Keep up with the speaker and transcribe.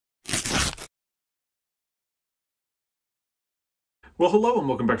Well, hello and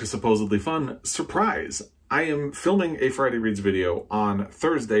welcome back to Supposedly Fun. Surprise! I am filming a Friday Reads video on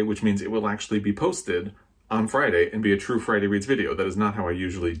Thursday, which means it will actually be posted on Friday and be a true Friday Reads video. That is not how I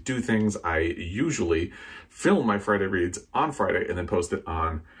usually do things. I usually film my Friday Reads on Friday and then post it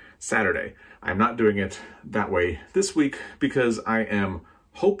on Saturday. I'm not doing it that way this week because I am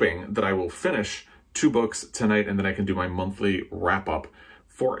hoping that I will finish 2 books tonight and then I can do my monthly wrap-up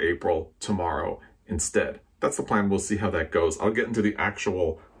for April tomorrow instead. That's the plan. We'll see how that goes. I'll get into the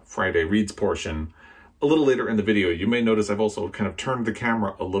actual Friday Reads portion a little later in the video. You may notice I've also kind of turned the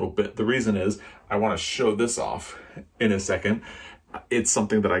camera a little bit. The reason is I want to show this off in a second. It's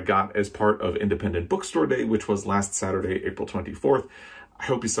something that I got as part of Independent Bookstore Day, which was last Saturday, April 24th. I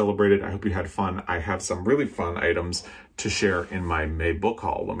hope you celebrated. I hope you had fun. I have some really fun items to share in my May book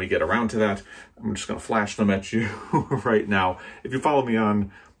haul. When we get around to that, I'm just going to flash them at you right now. If you follow me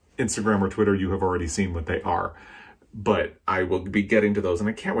on Instagram or Twitter, you have already seen what they are, but I will be getting to those and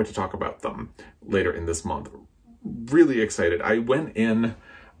I can't wait to talk about them later in this month. Really excited. I went in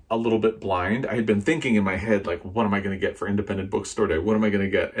a little bit blind. I had been thinking in my head, like, what am I going to get for Independent Bookstore Day? What am I going to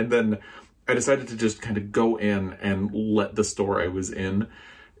get? And then I decided to just kind of go in and let the store I was in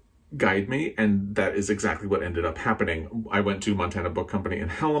guide me, and that is exactly what ended up happening. I went to Montana Book Company in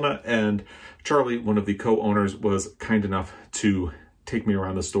Helena, and Charlie, one of the co-owners, was kind enough to take me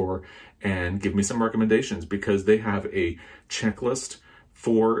around the store and give me some recommendations because they have a checklist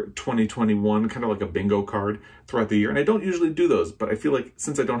for 2021, kind of like a bingo card throughout the year. And I don't usually do those, but I feel like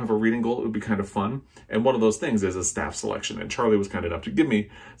since I don't have a reading goal, it would be kind of fun. And one of those things is a staff selection. And Charlie was kind enough to give me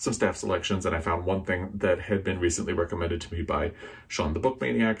some staff selections. And I found one thing that had been recently recommended to me by Sean the Book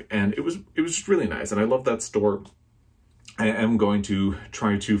Maniac. And it was just really nice. And I love that store. I am going to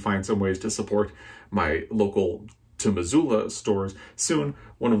try to find some ways to support my local to Missoula stores soon.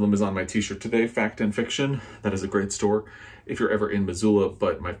 One of them is on my t-shirt today, Fact and Fiction. That is a great store if you're ever in Missoula,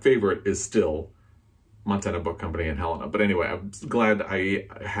 but my favorite is still Montana Book Company in Helena. But anyway, I'm glad I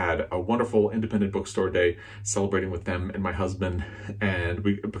had a wonderful Independent Bookstore Day celebrating with them and my husband, and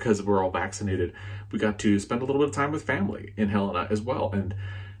because we're all vaccinated, we got to spend a little bit of time with family in Helena as well, and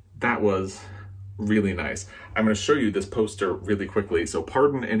that was really nice. I'm going to show you this poster really quickly, so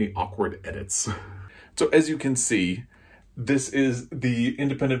pardon any awkward edits. So as you can see, this is the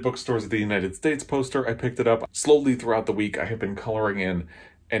Independent Bookstores of the United States poster. I picked it up slowly throughout the week. I have been coloring in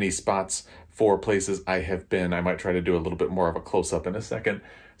any spots for places I have been. I might try to do a little bit more of a close-up in a second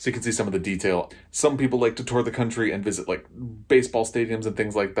so you can see some of the detail. Some people like to tour the country and visit like baseball stadiums and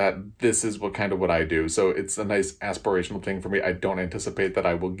things like that. This is what I do. So it's a nice aspirational thing for me. I don't anticipate that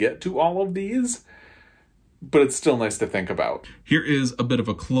I will get to all of these, but it's still nice to think about. Here is a bit of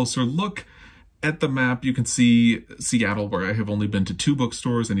a closer look at the map. You can see Seattle, where I have only been to 2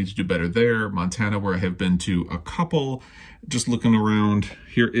 bookstores. I need to do better there. Montana, where I have been to a couple. Just looking around,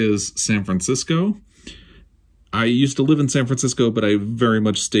 here is San Francisco. I used to live in San Francisco, but I very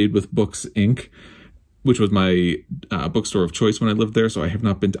much stayed with Books Inc., which was my bookstore of choice when I lived there. So I've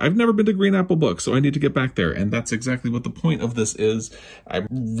never been to Green Apple Books, so I need to get back there. And that's exactly what the point of this is. I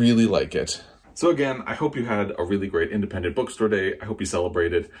really like it. So again, I hope you had a really great Independent Bookstore Day. I hope you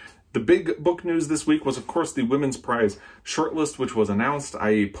celebrated. The big book news this week was, of course, the Women's Prize shortlist, which was announced.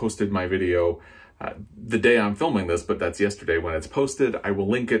 I posted my video the day I'm filming this, but that's yesterday when it's posted. I will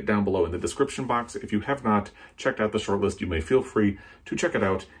link it down below in the description box. If you have not checked out the shortlist, you may feel free to check it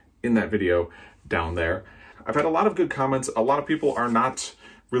out in that video down there. I've had a lot of good comments. A lot of people are not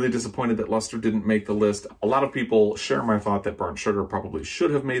really disappointed that Luster didn't make the list. A lot of people share my thought that Burnt Sugar probably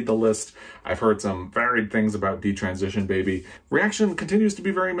should have made the list. I've heard some varied things about Detransition Baby. Reaction continues to be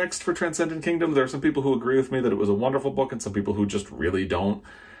very mixed for Transcendent Kingdom. There are some people who agree with me that it was a wonderful book and some people who just really don't.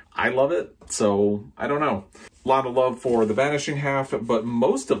 I love it, so I don't know. A lot of love for The Vanishing Half, but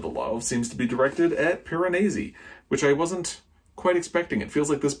most of the love seems to be directed at Piranesi, which I wasn't quite expecting. It feels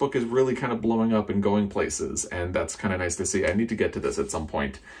like this book is really kind of blowing up and going places, and that's kind of nice to see. I need to get to this at some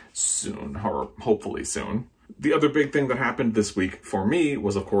point soon, or hopefully soon. The other big thing that happened this week for me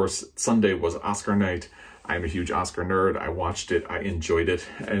was, of course, Sunday was Oscar night. I'm a huge Oscar nerd. I watched it, I enjoyed it,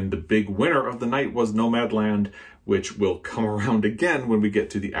 and the big winner of the night was Nomadland, which will come around again when we get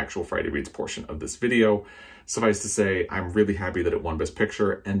to the actual Friday Reads portion of this video. Suffice to say, I'm really happy that it won Best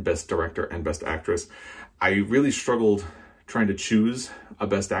Picture and Best Director and Best Actress. I really struggled trying to choose a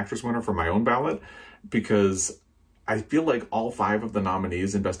Best Actress winner for my own ballot because I feel like all 5 of the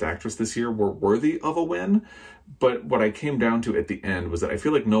nominees in Best Actress this year were worthy of a win. But what I came down to at the end was that I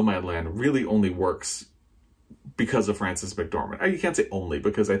feel like Nomadland really only works because of Frances McDormand. You can't say only,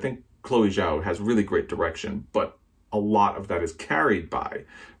 because I think Chloe Zhao has really great direction, but a lot of that is carried by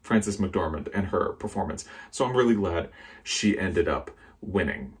Frances McDormand and her performance. So I'm really glad she ended up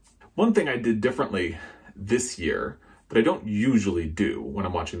winning. One thing I did differently this year that I don't usually do when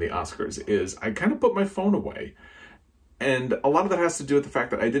I'm watching the Oscars is I kind of put my phone away. And a lot of that has to do with the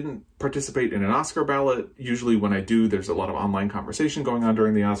fact that I didn't participate in an Oscar ballot. Usually when I do, there's a lot of online conversation going on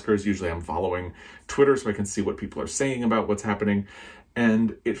during the Oscars. Usually I'm following Twitter so I can see what people are saying about what's happening.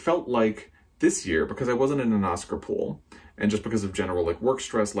 And it felt like this year, because I wasn't in an Oscar pool, and just because of general like work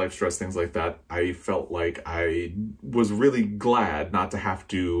stress, life stress, things like that, I felt like I was really glad not to have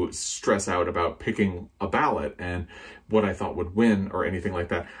to stress out about picking a ballot and what I thought would win or anything like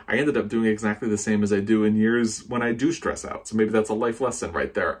that. I ended up doing exactly the same as I do in years when I do stress out. So maybe that's a life lesson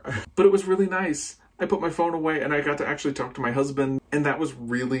right there. But it was really nice. I put my phone away and I got to actually talk to my husband, and that was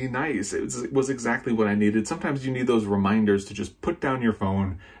really nice. It was exactly what I needed. Sometimes you need those reminders to just put down your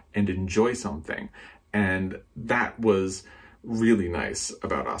phone and enjoy something. And that was really nice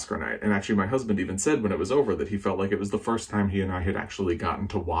about Oscar night. And actually my husband even said when it was over that he felt like it was the first time he and I had actually gotten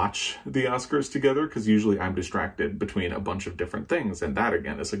to watch the Oscars together, because usually I'm distracted between a bunch of different things. And that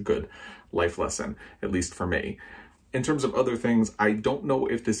again is a good life lesson, at least for me. In terms of other things, I don't know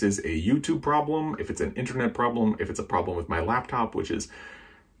if this is a YouTube problem, if it's an internet problem, if it's a problem with my laptop, which is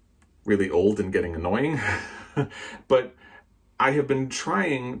really old and getting annoying. But I have been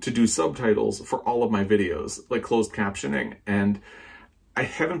trying to do subtitles for all of my videos, like closed captioning, and I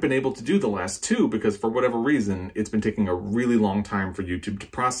haven't been able to do the last two because for whatever reason, it's been taking a really long time for YouTube to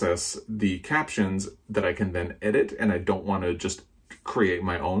process the captions that I can then edit, and I don't want to just create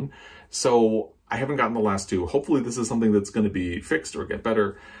my own. So I haven't gotten the last two. Hopefully this is something that's going to be fixed or get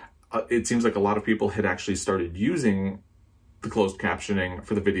better. It seems like a lot of people had actually started using the closed captioning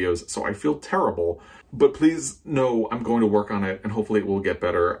for the videos, so I feel terrible. But please know I'm going to work on it and hopefully it will get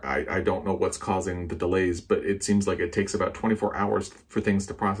better. I don't know what's causing the delays, but it seems like it takes about 24 hours for things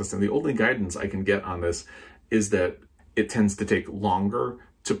to process. And the only guidance I can get on this is that it tends to take longer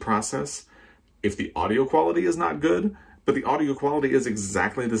to process if the audio quality is not good, but the audio quality is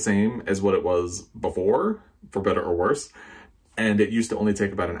exactly the same as what it was before, for better or worse. And it used to only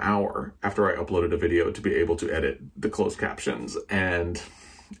take about an hour after I uploaded a video to be able to edit the closed captions, and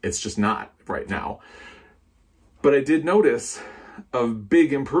it's just not right now. But I did notice a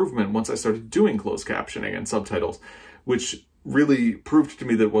big improvement once I started doing closed captioning and subtitles, which really proved to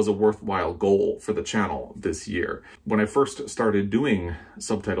me that it was a worthwhile goal for the channel this year. When I first started doing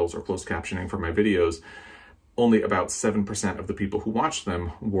subtitles or closed captioning for my videos, only about 7% of the people who watched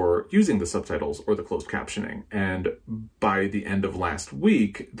them were using the subtitles or the closed captioning. And by the end of last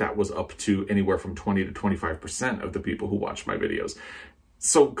week, that was up to anywhere from 20 to 25% of the people who watched my videos.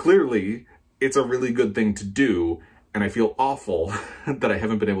 So clearly, it's a really good thing to do, and I feel awful that I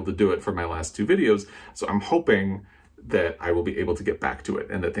haven't been able to do it for my last two videos. So I'm hoping that I will be able to get back to it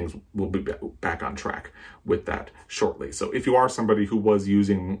and that things will be back on track with that shortly. So if you are somebody who was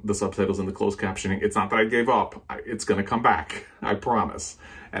using the subtitles and the closed captioning, it's not that I gave up. It's going to come back, I promise,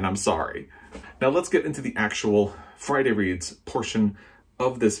 and I'm sorry. Now let's get into the actual Friday Reads portion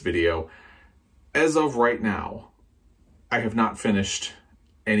of this video. As of right now, I have not finished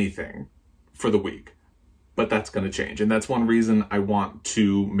anything for the week, but that's going to change. And that's one reason I want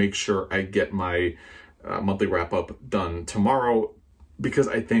to make sure I get my monthly wrap-up done tomorrow, because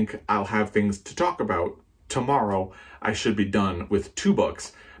I think I'll have things to talk about tomorrow. I should be done with 2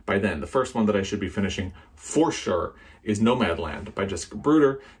 books by then. The first one that I should be finishing for sure is Nomadland by Jessica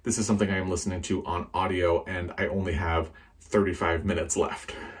Bruder. This is something I am listening to on audio, and I only have 35 minutes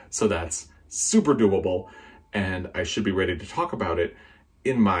left. So that's super doable, and I should be ready to talk about it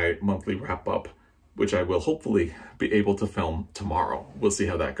in my monthly wrap-up, which I will hopefully be able to film tomorrow. We'll see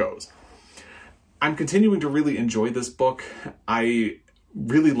how that goes. I'm continuing to really enjoy this book. I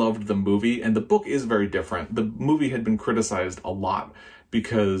really loved the movie, and the book is very different. The movie had been criticized a lot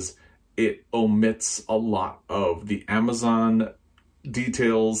because it omits a lot of the Amazon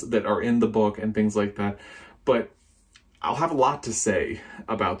details that are in the book and things like that. But I'll have a lot to say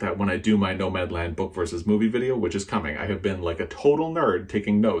about that when I do my Nomadland book versus movie video, which is coming. I have been like a total nerd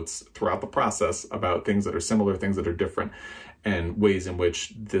taking notes throughout the process about things that are similar, things that are different, and ways in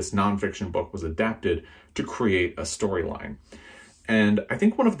which this nonfiction book was adapted to create a storyline. And I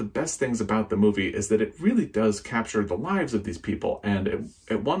think one of the best things about the movie is that it really does capture the lives of these people. And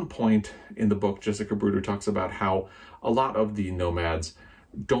at one point in the book, Jessica Bruder talks about how a lot of the nomads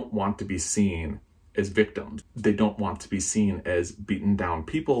don't want to be seen as victims. They don't want to be seen as beaten down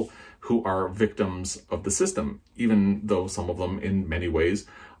people who are victims of the system, even though some of them in many ways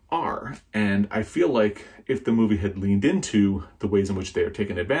are. And I feel like if the movie had leaned into the ways in which they are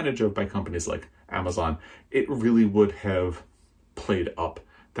taken advantage of by companies like Amazon, it really would have played up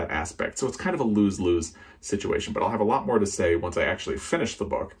that aspect. So it's kind of a lose-lose situation, but I'll have a lot more to say once I actually finish the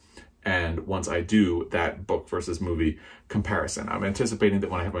book and once I do that book versus movie comparison. I'm anticipating that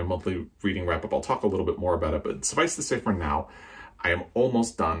when I have my monthly reading wrap-up, I'll talk a little bit more about it, but suffice to say for now, I am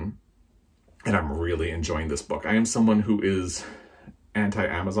almost done and I'm really enjoying this book. I am someone who is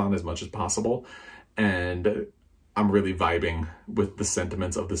anti-Amazon as much as possible, and I'm really vibing with the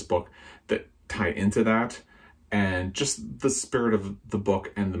sentiments of this book that tie into that, and just the spirit of the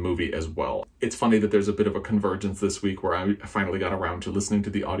book and the movie as well. It's funny that there's a bit of a convergence this week where I finally got around to listening to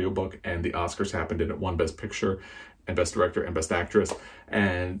the audiobook, and the Oscars happened and it won Best Picture and Best Director and Best Actress.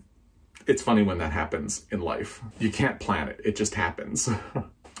 And it's funny when that happens in life. You can't plan it, it just happens.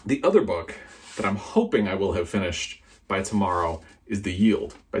 The other book that I'm hoping I will have finished by tomorrow is The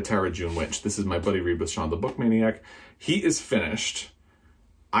Yield by Tara June Winch. This is my buddy read with Sean the Book Maniac. He is finished.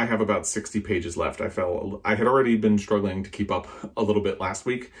 I have about 60 pages left. I had already been struggling to keep up a little bit last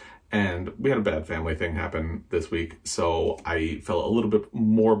week, and we had a bad family thing happen this week, so I fell a little bit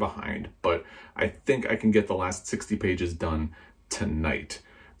more behind, but I think I can get the last 60 pages done tonight.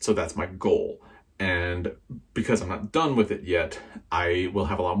 So that's my goal. And because I'm not done with it yet, I will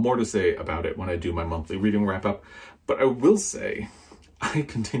have a lot more to say about it when I do my monthly reading wrap-up. But I will say, I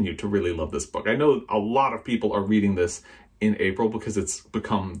continue to really love this book. I know a lot of people are reading this in April because it's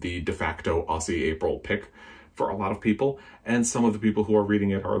become the de facto Aussie April pick for a lot of people. And some of the people who are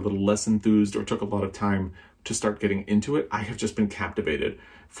reading it are a little less enthused or took a lot of time to start getting into it. I have just been captivated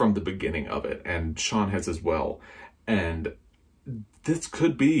from the beginning of it, and Sean has as well. And this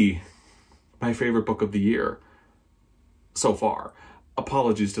could be my favorite book of the year so far.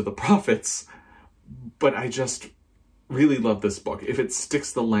 Apologies to the prophets, but I just really love this book. If it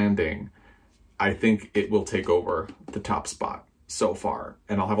sticks the landing, I think it will take over the top spot so far.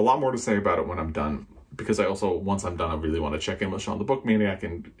 And I'll have a lot more to say about it when I'm done, because I also, once I'm done, I really want to check in with Sean the Book Maniac,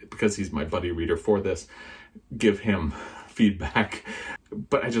 and because he's my buddy reader for this, give him feedback.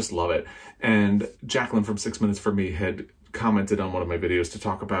 But I just love it. And Jacqueline from 6 Minutes for Me had commented on one of my videos to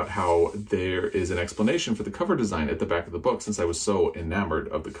talk about how there is an explanation for the cover design at the back of the book, since I was so enamored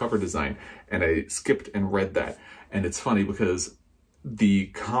of the cover design, and I skipped and read that. And it's funny because the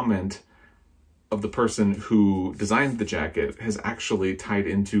comment of the person who designed the jacket has actually tied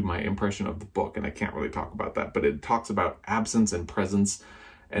into my impression of the book, and I can't really talk about that, but it talks about absence and presence,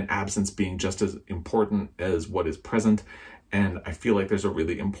 and absence being just as important as what is present. And I feel like there's a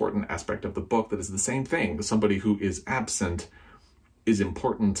really important aspect of the book that is the same thing. Somebody who is absent is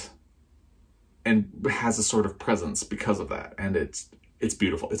important and has a sort of presence because of that. And it's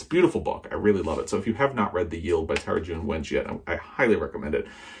beautiful. It's a beautiful book. I really love it. So if you have not read The Yield by Tara June Winch yet, I highly recommend it,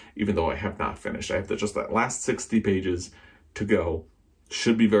 even though I have not finished. I have just that last 60 pages to go.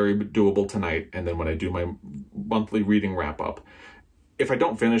 Should be very doable tonight. And then when I do my monthly reading wrap up, if I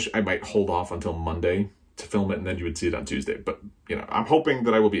don't finish, I might hold off until Monday to film it, and then you would see it on Tuesday. But, you know, I'm hoping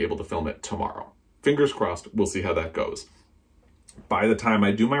that I will be able to film it tomorrow. Fingers crossed, we'll see how that goes. By the time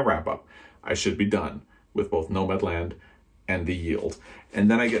I do my wrap-up, I should be done with both Nomadland and The Yield.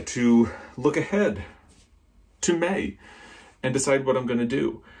 And then I get to look ahead to May and decide what I'm going to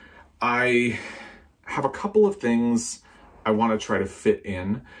do. I have a couple of things I want to try to fit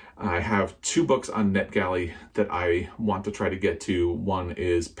in. I have 2 books on NetGalley that I want to try to get to. One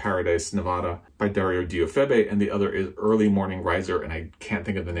is Paradise, Nevada by Dario Diofebi, and the other is Early Morning Riser, and I can't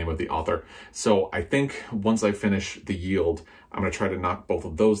think of the name of the author. So I think once I finish The Yield, I'm going to try to knock both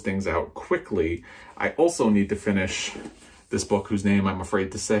of those things out quickly. I also need to finish this book whose name I'm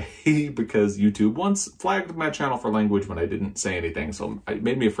afraid to say because YouTube once flagged my channel for language when I didn't say anything, so it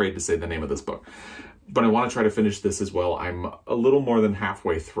made me afraid to say the name of this book. But I want to try to finish this as well. I'm a little more than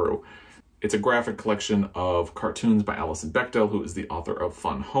halfway through. It's a graphic collection of cartoons by Alison Bechdel, who is the author of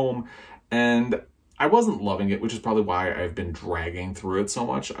Fun Home, and I wasn't loving it, which is probably why I've been dragging through it so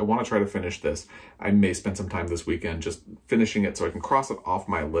much. I want to try to finish this. I may spend some time this weekend just finishing it so I can cross it off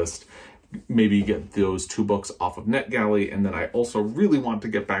my list, maybe get those 2 books off of NetGalley, and then I also really want to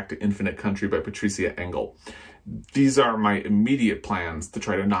get back to Infinite Country by Patricia Engel. These are my immediate plans to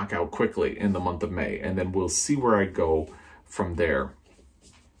try to knock out quickly in the month of May, and then we'll see where I go from there.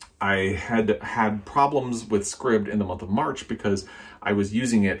 I had problems with Scribd in the month of March because I was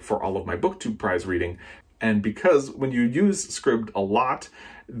using it for all of my BookTube prize reading, and because when you use Scribd a lot,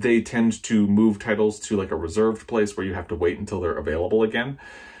 they tend to move titles to like a reserved place where you have to wait until they're available again.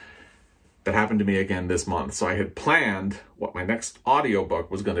 That happened to me again this month. So I had planned what my next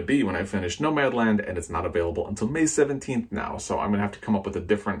audiobook was going to be when I finished Nomadland, and it's not available until May 17th now. So I'm going to have to come up with a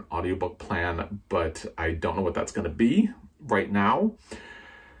different audiobook plan, but I don't know what that's going to be right now.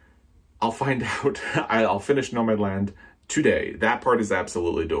 I'll find out. I'll finish Nomadland today. That part is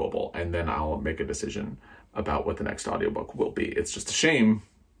absolutely doable. And then I'll make a decision about what the next audiobook will be. It's just a shame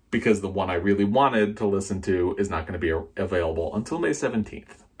because the one I really wanted to listen to is not going to be available until May 17th.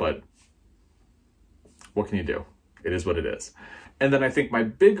 But what can you do? It is what it is. And then I think my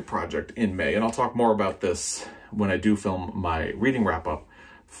big project in May, and I'll talk more about this when I do film my reading wrap-up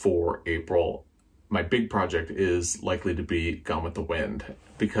for April, my big project is likely to be Gone with the Wind,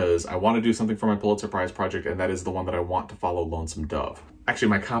 because I want to do something for my Pulitzer Prize project, and that is the one that I want to follow Lonesome Dove. Actually,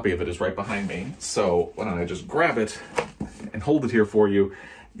 my copy of it is right behind me, so why don't I just grab it and hold it here for you.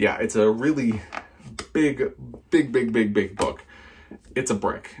 Yeah, it's a really big book. It's a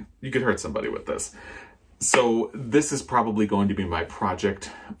brick. You could hurt somebody with this. So this is probably going to be my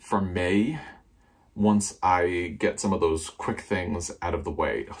project for May once I get some of those quick things out of the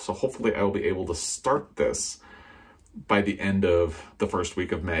way. So hopefully I will be able to start this by the end of the first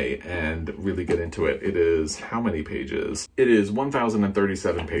week of May and really get into it. It is how many pages? It is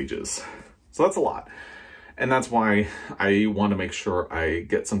 1,037 pages. So that's a lot. And that's why I want to make sure I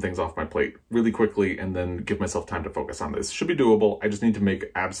get some things off my plate really quickly and then give myself time to focus on this. Should be doable. I just need to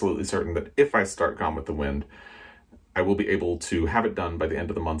make absolutely certain that if I start Gone with the Wind, I will be able to have it done by the end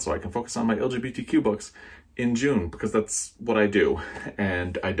of the month so I can focus on my LGBTQ books in June, because that's what I do.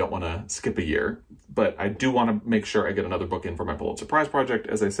 And I don't want to skip a year, but I do want to make sure I get another book in for my Pulitzer Prize project,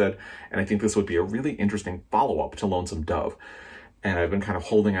 as I said. And I think this would be a really interesting follow-up to Lonesome Dove. And I've been kind of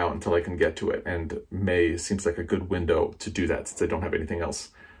holding out until I can get to it. And May seems like a good window to do that since I don't have anything else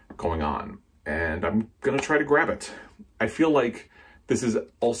going on. And I'm going to try to grab it. I feel like this is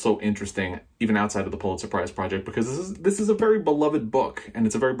also interesting, even outside of the Pulitzer Prize project, because this is a very beloved book and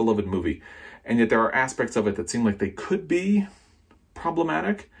it's a very beloved movie. And yet there are aspects of it that seem like they could be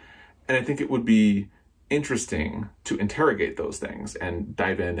problematic. And I think it would be interesting to interrogate those things and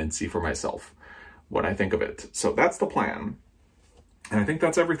dive in and see for myself what I think of it. So that's the plan. And I think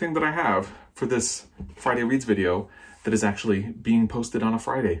that's everything that I have for this Friday Reads video that is actually being posted on a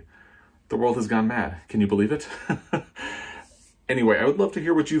Friday. The world has gone mad. Can you believe it? Anyway, I would love to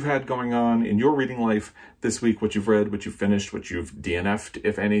hear what you've had going on in your reading life this week, what you've read, what you've finished, what you've DNF'd,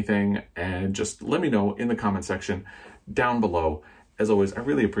 if anything, and just let me know in the comment section down below. As always, I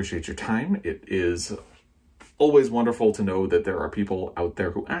really appreciate your time. It is always wonderful to know that there are people out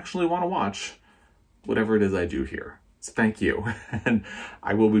there who actually want to watch whatever it is I do here. So thank you, and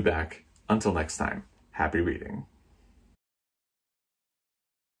I will be back. Until next time, happy reading.